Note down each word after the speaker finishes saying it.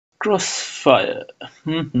Crossfire.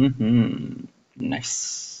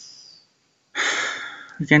 Nice.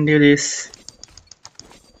 We can do this.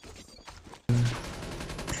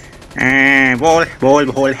 Wall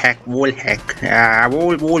hack, wall hack.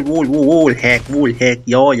 Wall hack,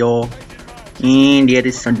 yo. And there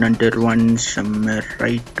is another one somewhere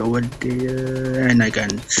right over there, and I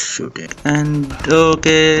can shoot it. And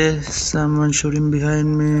okay, someone shooting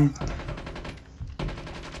behind me.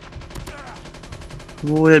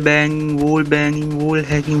 Wall banging, wall banging, wall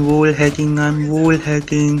hacking, I'm wall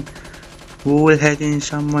hacking,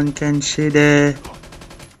 someone can say that.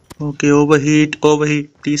 Okay, overheat,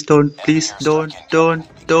 please don't,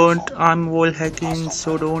 I'm wall hacking,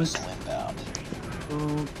 so don't.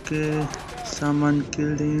 Okay, someone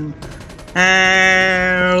killed him.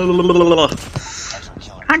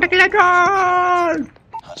 Hunter killer drone!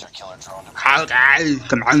 Okay,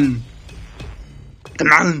 come on.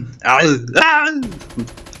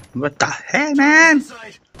 What the hell, man?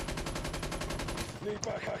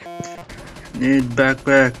 Need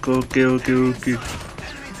backpack. Okay.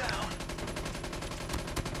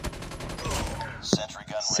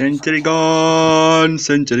 Sentry gun.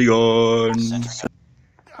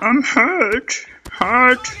 I'm hurt.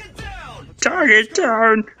 Target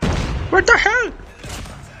down. What the hell?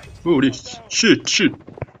 Holy shit.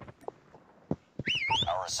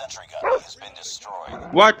 Our sentry gun has been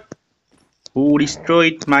destroyed. What? Who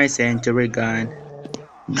destroyed my sentry gun?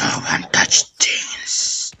 No one touched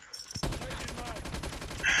things.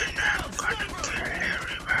 And I'm gonna kill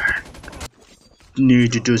everyone.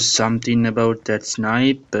 Need to do something about that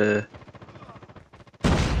sniper.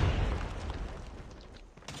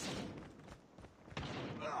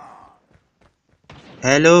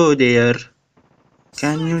 Hello there.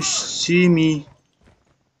 Can you see me?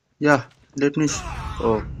 Yeah, let me.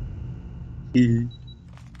 Oh.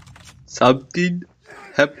 Something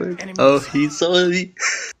happened. Oh, he saw me.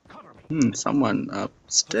 Someone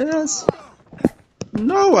upstairs?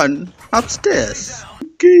 No one upstairs.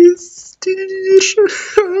 Okay.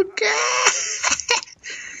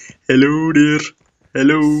 Hello there.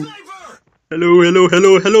 Hello,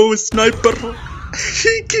 sniper.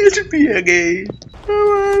 He killed me again.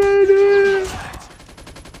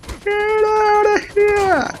 Get out of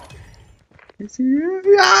here. Is he here?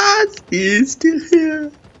 Yes, he's still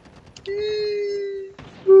here.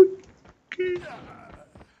 Okay.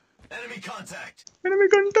 Enemy contact.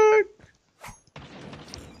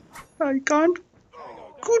 I can't.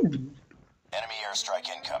 Good. Enemy airstrike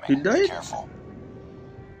incoming. He died? Be careful.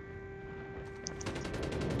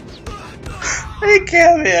 He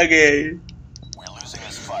killed me again. We're losing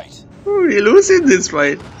this fight. Oh, we're losing this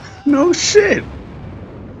fight. No shit.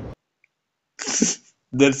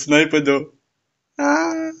 That sniper though.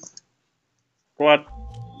 What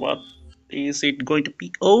is it going to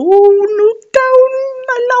be? Oh, look down.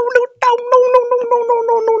 Look down. No.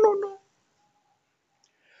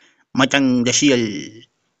 Macang the shield.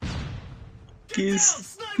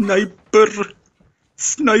 Kiss sniper.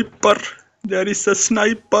 There is a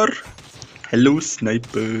sniper. Hello,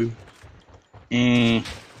 sniper.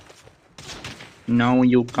 Now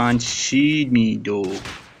you can't see me though.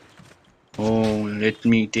 Oh, let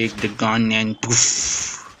me take the gun and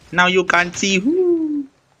poof. Now you can't see who.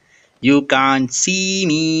 You can't see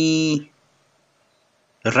me.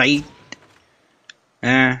 Right?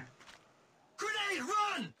 Grenade,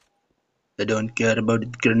 run! I don't care about the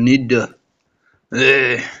grenade.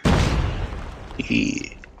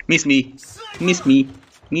 Miss me.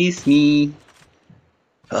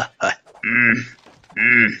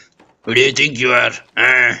 Who do you think you are?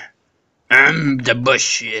 I'm the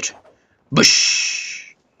Bush here.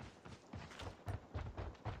 Bush.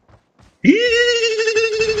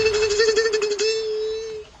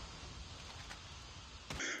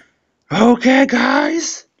 Okay,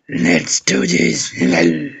 guys, let's do this.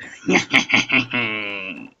 Let's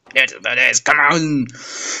do this. Come on.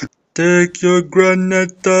 Take your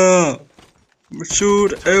granada.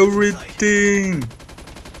 Shoot everything.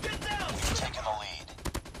 Taking the lead.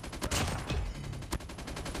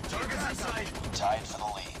 Target inside. Tied for the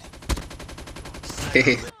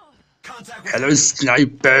lead. Contact. Hello,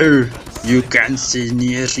 sniper. You can see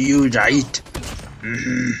near you, right?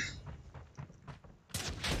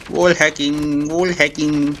 Wall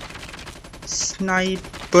hacking.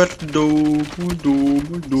 Sniper dome.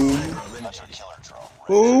 Hunter killer drone.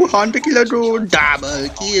 Oh, hunter killer drone. Double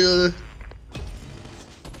kill.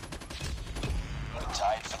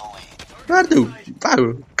 Tied for the lead. Radu.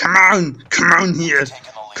 Come on here.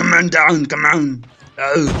 Come on down.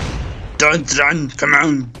 Oh, don't run. Come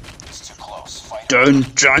on. It's too close. Fight.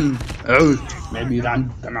 Don't run. Oh, maybe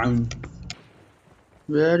run. Come on.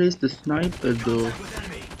 Where is the sniper though? With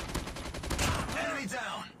enemy. Enemy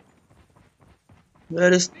down.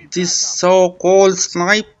 Where is this so-called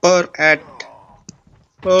sniper at?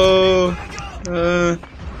 Oh,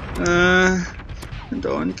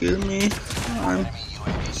 don't kill me. I'm.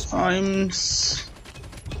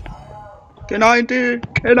 Can I do?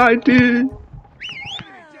 Can I do?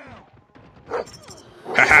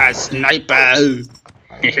 Haha, sniper!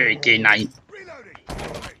 K9.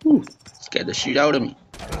 Ooh, scared the shit out of me.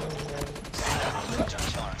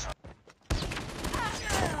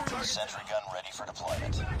 Sentry gun ready for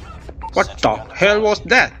deployment. What the hell was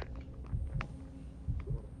that?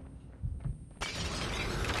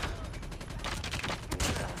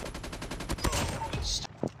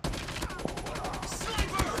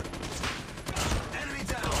 Enemy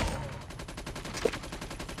down.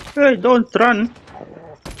 Hey, don't run!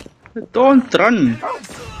 Don't run!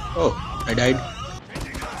 Oh, I died.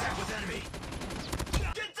 Making contact with enemy.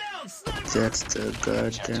 Get down, sniper. That's the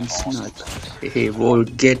goddamn sniper. Hey,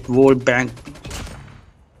 get wall bank.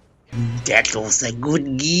 That was a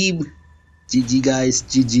good game. GG guys,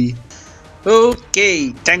 GG.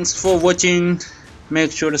 Okay, thanks for watching.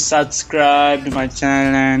 Make sure to subscribe to my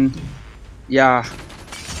channel and yeah,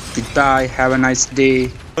 goodbye. Have a nice day.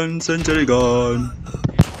 Century gone.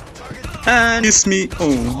 And it's me.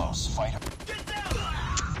 Oh, Close fighter. Get down.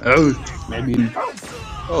 oh, maybe.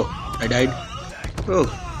 Oh, I died.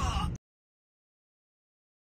 Oh.